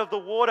up out of the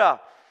water.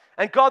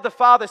 And God the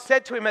Father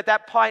said to him at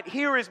that point,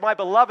 "Here is my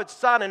beloved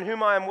Son in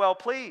whom I am well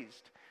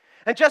pleased."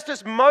 And just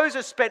as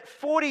Moses spent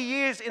 40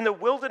 years in the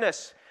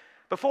wilderness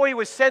before he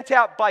was sent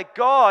out by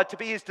God to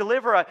be his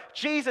deliverer,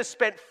 Jesus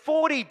spent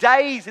 40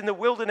 days in the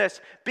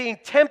wilderness being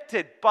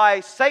tempted by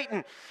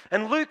Satan.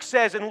 And Luke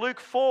says in Luke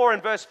 4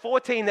 and verse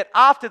 14 that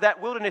after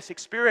that wilderness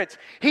experience,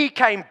 he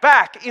came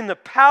back in the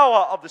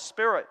power of the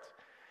Spirit.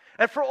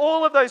 And for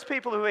all of those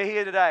people who are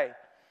here today,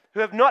 who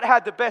have not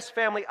had the best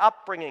family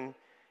upbringing,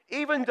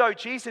 even though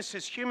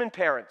Jesus' human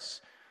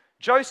parents,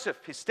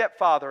 Joseph, his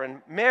stepfather,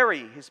 and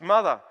Mary, his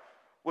mother,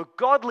 were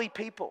godly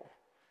people.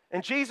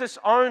 In Jesus'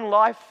 own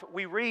life,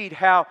 we read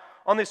how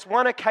on this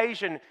one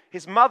occasion,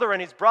 his mother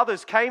and his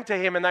brothers came to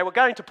him and they were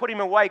going to put him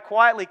away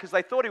quietly because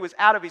they thought he was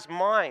out of his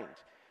mind.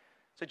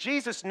 So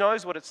Jesus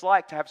knows what it's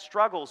like to have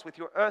struggles with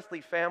your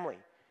earthly family.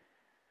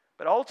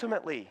 But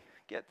ultimately,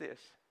 get this,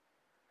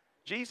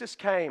 Jesus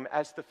came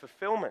as the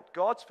fulfillment,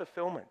 God's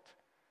fulfillment,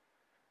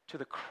 to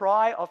the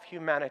cry of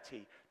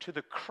humanity, to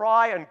the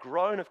cry and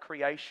groan of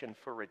creation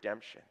for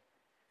redemption.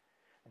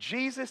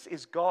 Jesus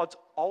is God's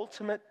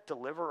ultimate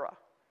deliverer.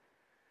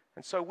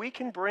 And so we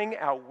can bring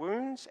our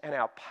wounds and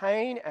our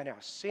pain and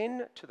our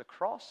sin to the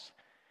cross,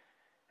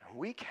 and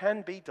we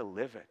can be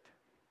delivered.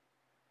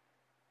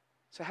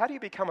 So how do you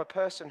become a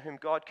person whom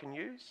God can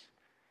use?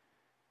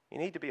 You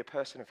need to be a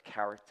person of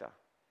character.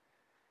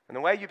 And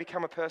the way you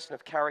become a person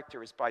of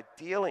character is by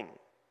dealing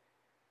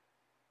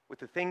with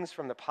the things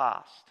from the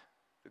past,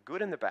 the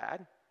good and the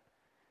bad,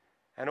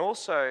 and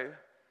also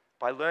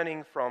by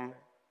learning from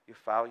your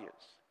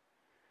failures.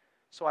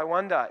 So I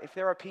wonder if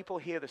there are people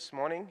here this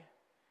morning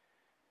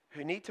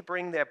who need to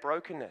bring their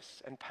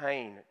brokenness and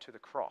pain to the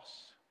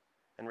cross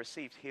and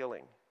receive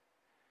healing.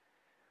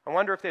 I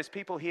wonder if there's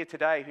people here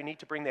today who need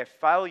to bring their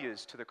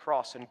failures to the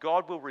cross, and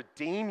God will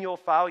redeem your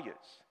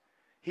failures.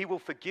 He will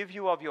forgive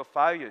you of your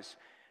failures,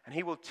 and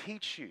He will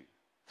teach you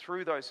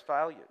through those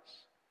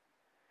failures.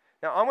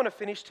 Now, I want to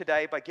finish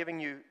today by giving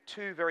you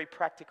two very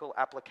practical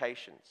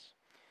applications.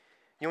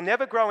 You'll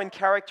never grow in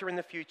character in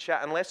the future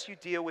unless you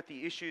deal with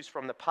the issues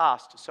from the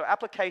past. So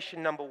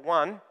application number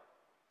one,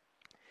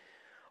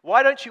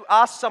 why don't you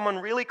ask someone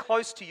really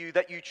close to you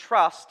that you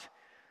trust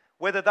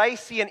whether they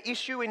see an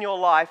issue in your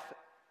life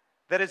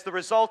that is the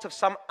result of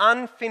some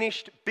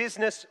unfinished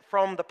business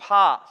from the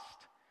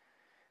past?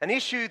 An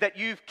issue that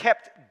you've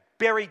kept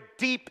buried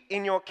deep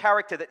in your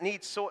character that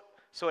needs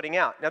sorting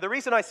out. Now, the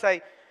reason I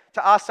say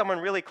to ask someone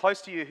really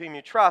close to you whom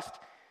you trust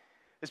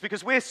is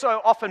because we're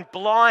so often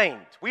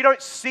blind. We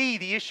don't see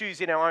the issues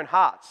in our own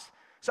hearts.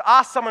 So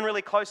ask someone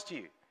really close to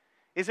you.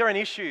 Is there an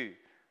issue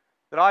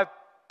that I've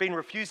been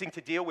refusing to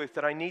deal with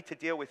that I need to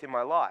deal with in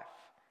my life?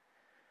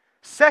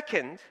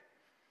 Second,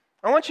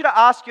 I want you to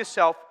ask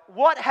yourself,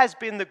 what has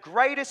been the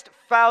greatest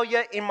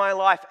failure in my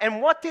life?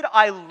 And what did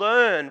I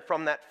learn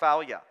from that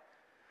failure?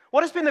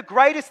 What has been the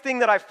greatest thing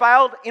that I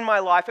failed in my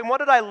life? And what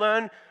did I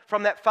learn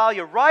from that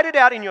failure? Write it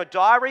out in your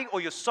diary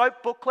or your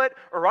SOAP booklet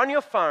or on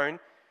your phone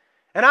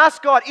and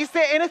ask God, is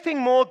there anything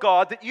more,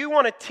 God, that you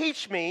want to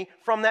teach me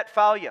from that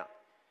failure?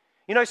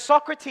 You know,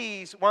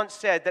 Socrates once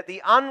said that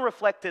the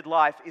unreflected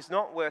life is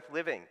not worth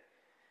living.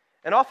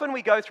 And often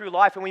we go through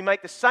life and we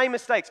make the same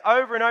mistakes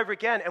over and over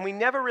again, and we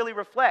never really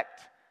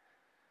reflect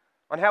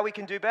on how we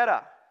can do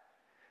better.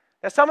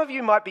 Now, some of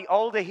you might be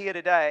older here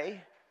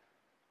today,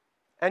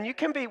 and you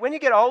can be, when you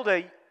get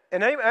older,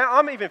 and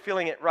I'm even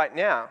feeling it right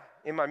now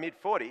in my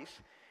mid-40s,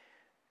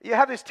 you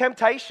have this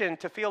temptation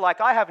to feel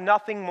like I have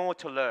nothing more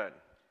to learn.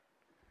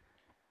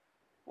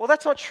 Well,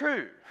 that's not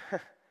true.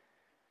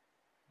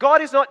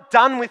 God is not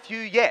done with you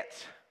yet.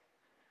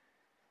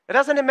 It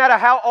doesn't matter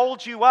how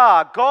old you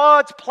are.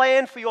 God's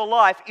plan for your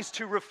life is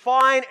to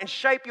refine and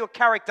shape your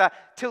character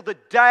till the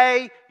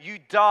day you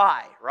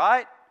die,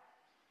 right?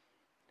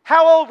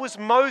 How old was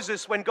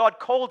Moses when God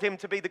called him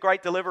to be the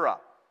great deliverer?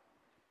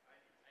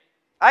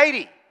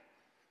 80.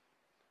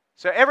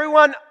 So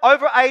everyone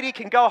over 80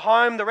 can go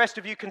home, the rest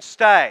of you can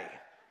stay.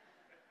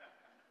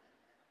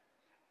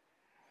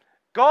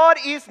 God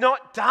is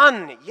not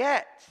done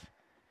yet.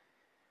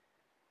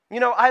 You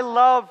know,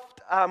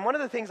 one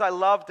of the things I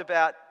loved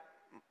about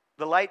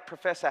the late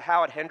Professor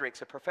Howard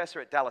Hendricks, a professor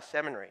at Dallas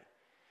Seminary,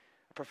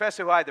 a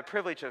professor who I had the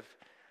privilege of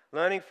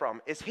learning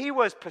from, is he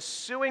was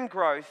pursuing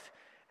growth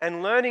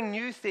and learning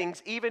new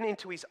things even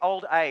into his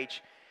old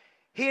age.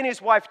 He and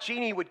his wife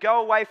Jeannie would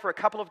go away for a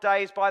couple of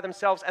days by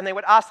themselves and they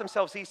would ask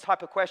themselves these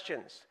type of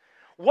questions.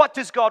 What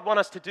does God want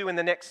us to do in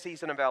the next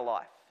season of our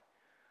life?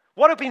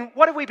 What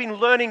have we been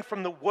learning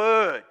from the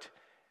Word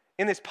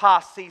in this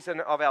past season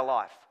of our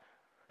life?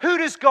 Who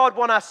does God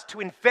want us to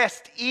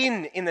invest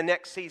in the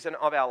next season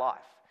of our life?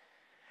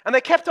 And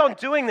they kept on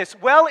doing this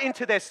well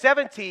into their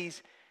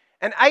 70s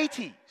and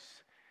 80s.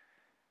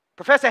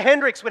 Professor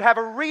Hendricks would have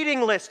a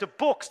reading list of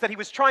books that he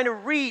was trying to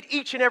read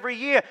each and every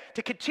year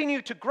to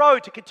continue to grow,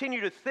 to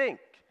continue to think.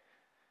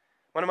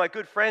 One of my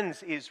good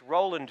friends is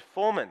Roland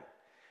Foreman,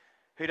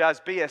 who does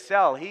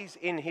BSL. He's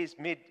in his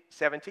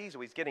mid-70s,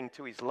 or he's getting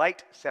to his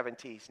late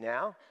 70s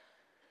now.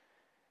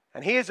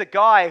 And he is a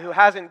guy who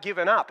hasn't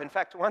given up. In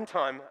fact, one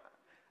time,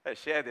 I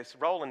share this,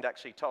 Roland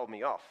actually told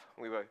me off.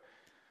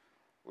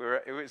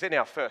 It was in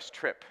our first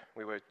trip.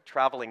 We were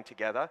traveling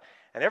together,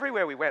 and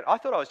everywhere we went, I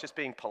thought I was just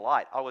being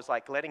polite. I was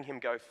like letting him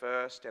go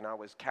first, and I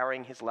was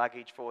carrying his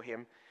luggage for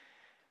him.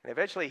 And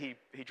eventually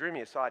he drew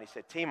me aside. He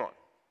said, Timon,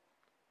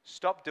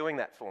 stop doing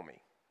that for me.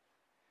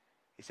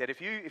 He said,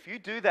 if you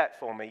do that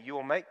for me, you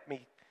will make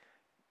me,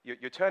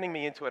 you're turning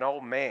me into an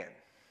old man.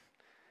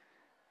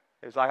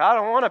 He was like, I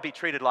don't want to be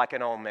treated like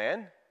an old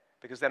man,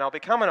 because then I'll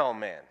become an old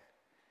man.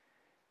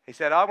 He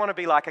said, I want to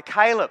be like a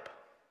Caleb.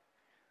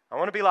 I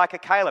want to be like a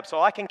Caleb,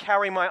 so I can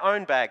carry my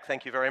own bag,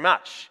 thank you very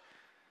much.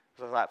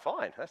 So I was like,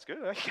 fine, that's good,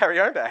 I can carry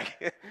your own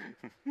bag.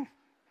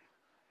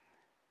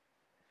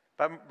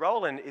 But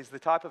Roland is the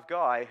type of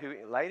guy who,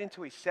 late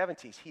into his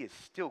 70s, he is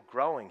still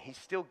growing. He's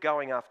still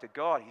going after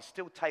God. He's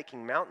still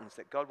taking mountains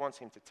that God wants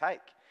him to take.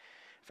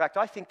 In fact,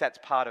 I think that's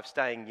part of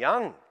staying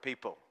young,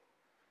 people.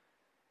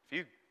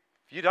 If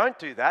you don't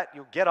do that,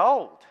 you'll get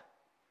old.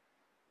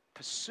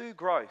 Pursue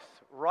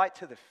growth right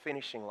to the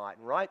finishing line,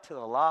 right to the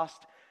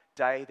last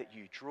day that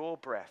you draw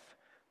breath.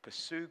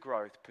 Pursue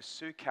growth,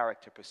 pursue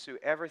character, pursue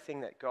everything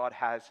that God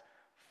has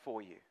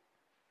for you,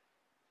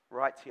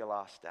 right to your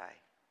last day.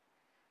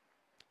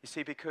 You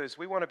see, because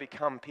we want to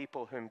become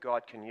people whom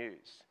God can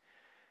use.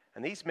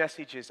 And these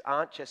messages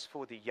aren't just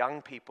for the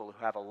young people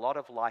who have a lot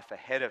of life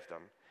ahead of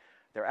them.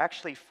 They're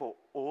actually for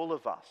all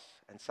of us.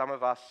 And some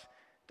of us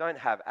don't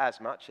have as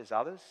much as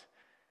others,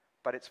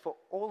 but it's for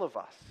all of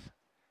us,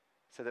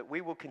 so that we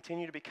will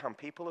continue to become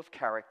people of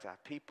character,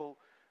 people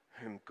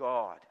whom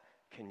God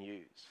can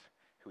use,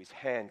 who his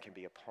hand can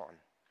be upon.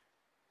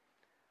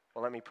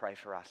 Well, let me pray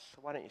for us. So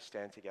why don't you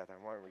stand together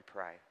and why don't we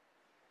pray?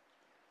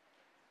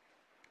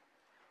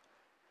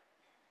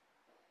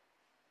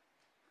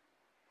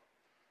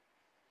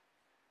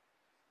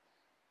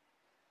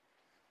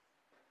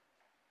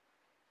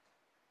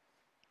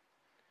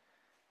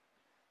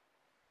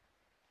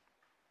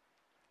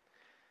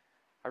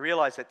 I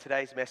realize that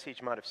today's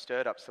message might have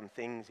stirred up some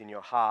things in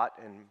your heart,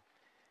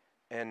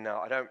 and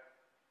I don't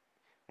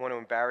want to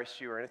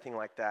embarrass you or anything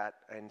like that.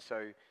 And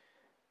so,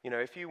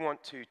 if you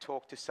want to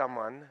talk to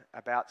someone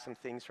about some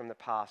things from the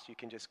past, you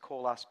can just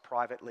call us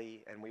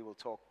privately, and we will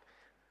talk.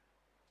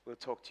 We'll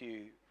talk to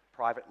you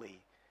privately,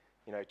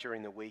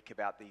 during the week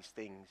about these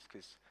things,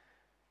 because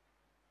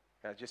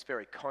just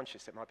very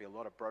conscious there might be a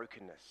lot of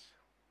brokenness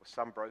or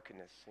some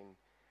brokenness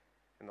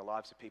in the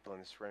lives of people in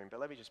this room. But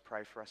let me just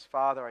pray for us.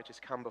 Father, I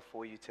just come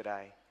before you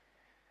today.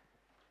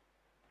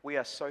 We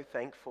are so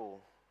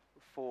thankful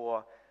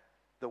for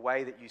the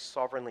way that you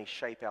sovereignly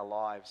shape our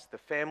lives. The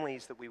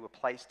families that we were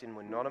placed in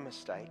were not a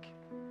mistake,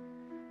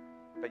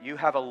 but you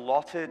have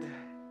allotted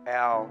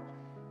our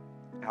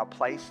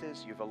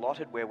places. You've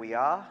allotted where we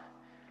are,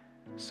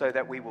 so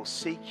that we will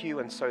seek you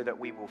and so that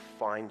we will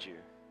find you.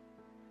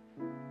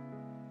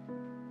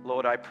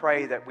 Lord, I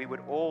pray that we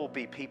would all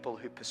be people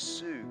who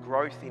pursue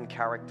growth in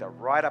character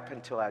right up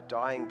until our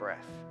dying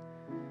breath,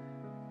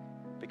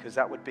 because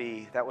that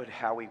would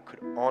how we could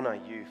honor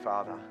you,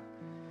 Father,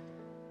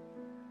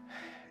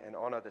 and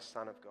honor the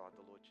Son of God,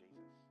 the Lord.